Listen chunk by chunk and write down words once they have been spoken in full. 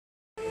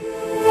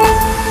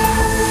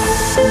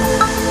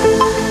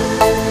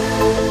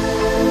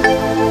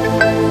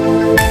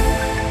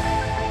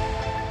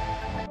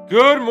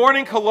Good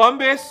morning,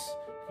 Columbus.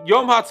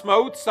 Yom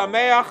Ha'atzmaut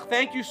Sameach.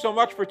 Thank you so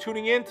much for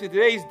tuning in to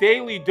today's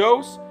daily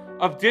dose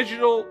of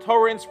digital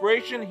Torah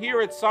inspiration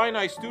here at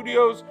Sinai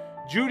Studios,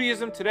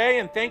 Judaism Today.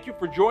 And thank you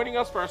for joining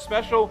us for our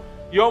special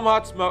Yom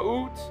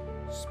Ha'atzmaut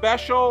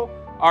special,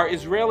 our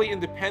Israeli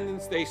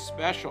Independence Day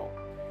special.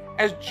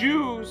 As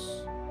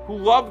Jews who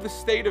love the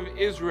state of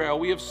Israel,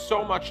 we have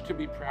so much to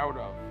be proud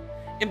of.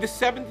 In the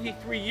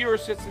 73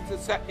 years since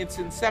its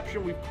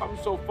inception, we've come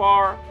so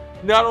far.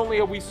 Not only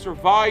have we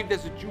survived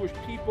as a Jewish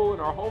people in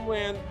our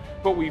homeland,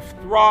 but we've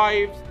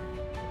thrived.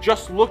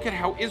 Just look at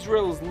how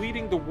Israel is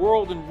leading the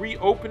world in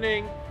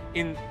reopening,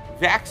 in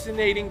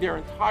vaccinating their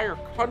entire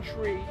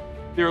country.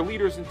 They're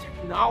leaders in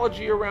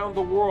technology around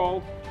the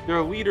world.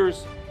 They're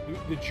leaders,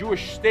 the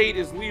Jewish state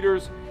is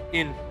leaders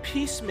in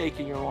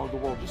peacemaking around the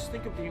world. Just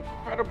think of the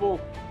incredible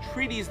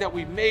treaties that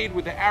we've made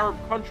with the Arab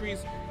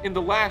countries in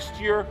the last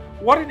year.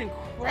 What an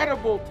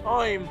incredible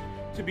time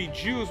to be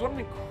Jews. What an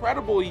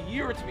incredible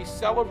year to be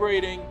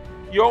celebrating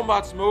Yom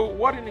Ha'atzmaut.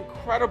 What an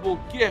incredible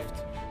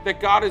gift that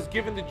God has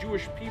given the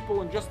Jewish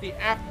people in just the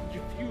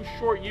few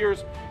short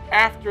years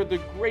after the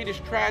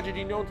greatest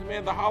tragedy known to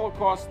man, the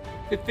Holocaust.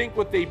 To think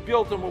what they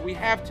built and what we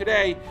have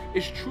today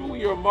is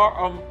truly a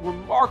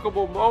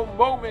remarkable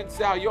moment.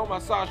 Yom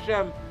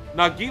Hashem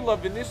Nagila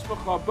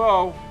v'nismach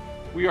bo.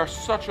 We are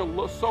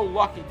so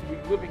lucky to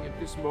be living at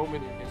this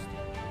moment in history.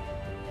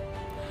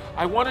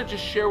 I want to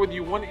just share with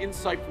you one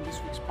insight from this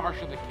week's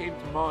Parsha that came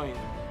to mind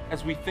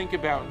as we think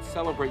about and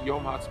celebrate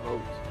Yom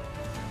Ha'atzmaut.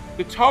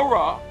 The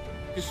Torah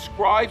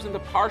describes in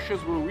the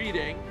Parshas we're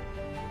reading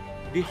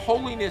the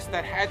holiness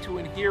that had to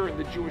adhere in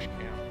the Jewish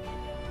camp,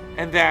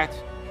 and that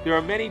there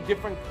are many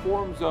different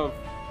forms of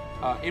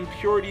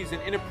impurities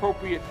and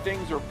inappropriate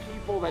things or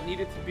people that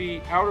needed to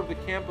be out of the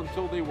camp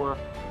until they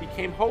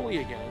became holy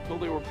again, until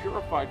they were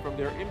purified from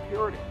their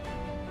impurity.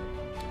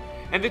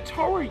 And the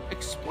Torah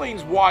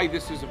explains why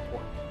this is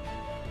important.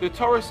 The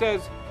Torah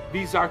says,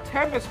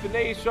 "V'zartem es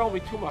b'nei Yisrael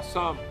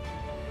mitumasam,"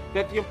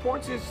 that the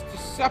importance is to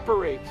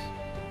separate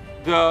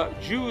the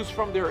Jews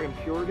from their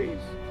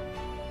impurities,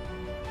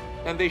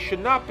 and they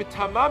should not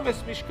b'tamam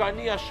es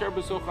mishkani asher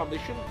b'zocham. They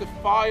shouldn't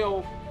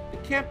defile the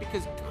camp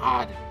because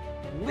God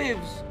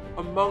lives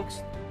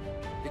amongst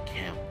the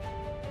camp,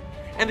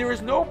 and there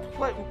is no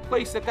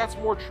place that's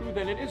more true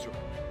than in Israel.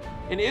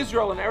 In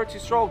Israel, in Eretz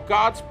Yisrael,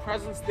 God's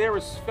presence there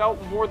is felt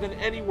more than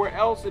anywhere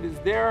else. It is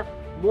there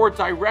more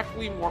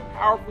directly, more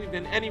powerfully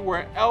than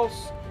anywhere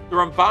else. The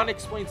Ramban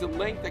explains at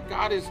length that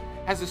God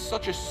has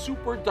such a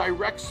super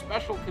direct,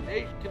 special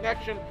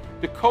connection.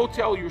 The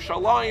Kotel,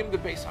 Yerushalayim, the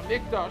Beis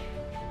Hamikdash.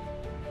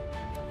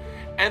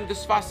 And the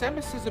Sfas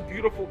Emes is a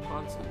beautiful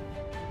concept.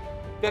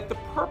 That the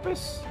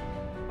purpose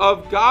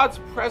of God's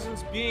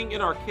presence being in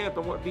our camp,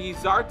 and what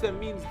V'yizartem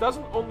means,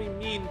 doesn't only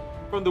mean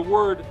from the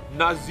word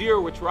Nazir,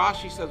 which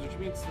Rashi says, which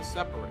means to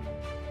separate.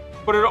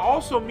 But it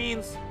also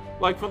means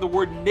like from the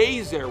word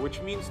Nazer,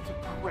 which means to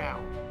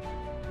crown.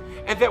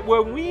 And that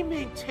when we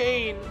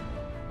maintain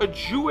a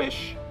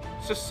Jewish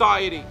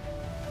society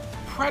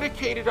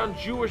predicated on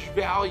Jewish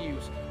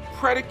values,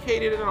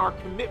 predicated on our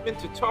commitment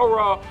to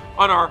Torah,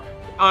 on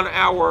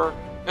our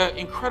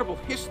incredible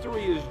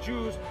history as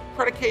Jews,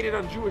 predicated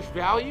on Jewish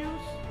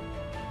values,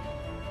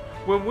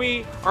 when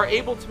we are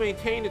able to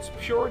maintain its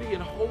purity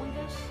and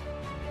holiness,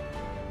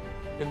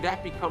 then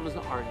that becomes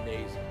our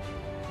Nazer.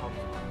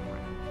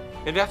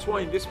 And that's why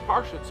in this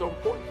Parsha it's so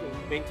important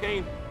to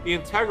maintain the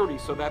integrity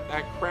so that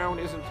that crown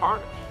isn't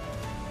tarnished.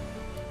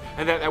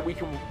 And that we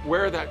can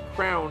wear that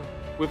crown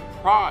with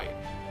pride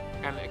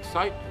and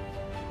excitement.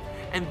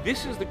 And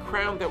this is the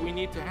crown that we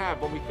need to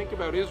have when we think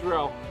about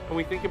Israel and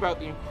we think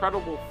about the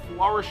incredible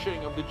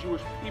flourishing of the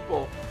Jewish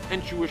people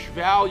and Jewish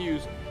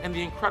values and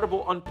the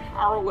incredible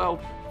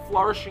unparalleled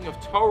flourishing of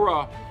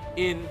Torah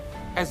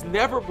as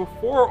never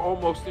before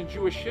almost in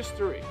Jewish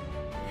history.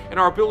 And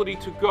our ability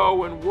to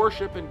go and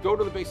worship and go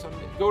to the Beis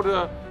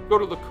Hamikdash, go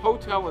to the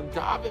Kotel and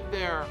daven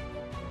there.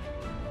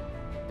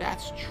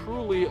 That's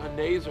truly a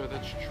Nazer.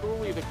 That's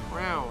truly the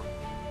crown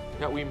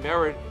that we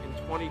merit in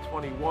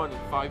 2021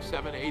 and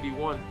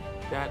 5781.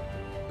 That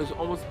is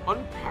almost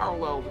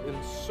unparalleled in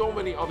so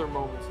many other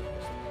moments in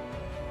history.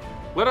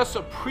 Let us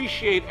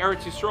appreciate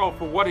Eretz Yisrael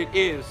for what it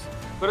is.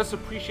 Let us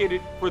appreciate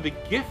it for the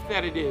gift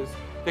that it is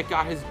that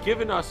God has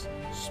given us,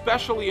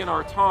 especially in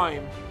our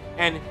time.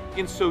 And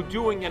in so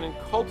doing and in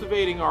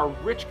cultivating our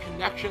rich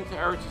connection to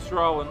Eretz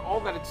Yisrael and all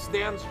that it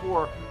stands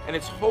for and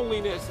its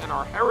holiness and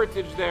our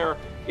heritage there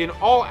in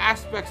all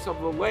aspects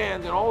of the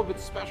land and all of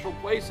its special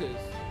places,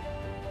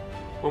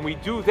 when we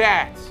do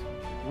that,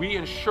 we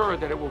ensure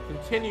that it will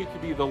continue to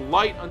be the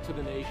light unto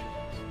the nations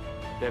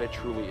that it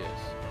truly is.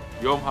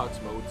 Yom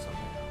Ha'atzmaut Sameach.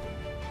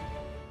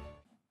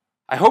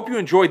 I hope you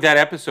enjoyed that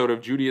episode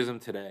of Judaism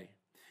Today.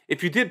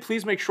 If you did,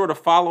 please make sure to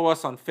follow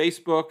us on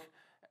Facebook,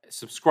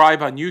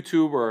 subscribe on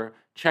YouTube, or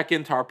check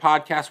into our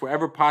podcast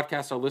wherever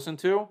podcasts are listened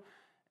to,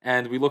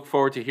 and we look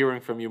forward to hearing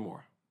from you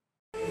more.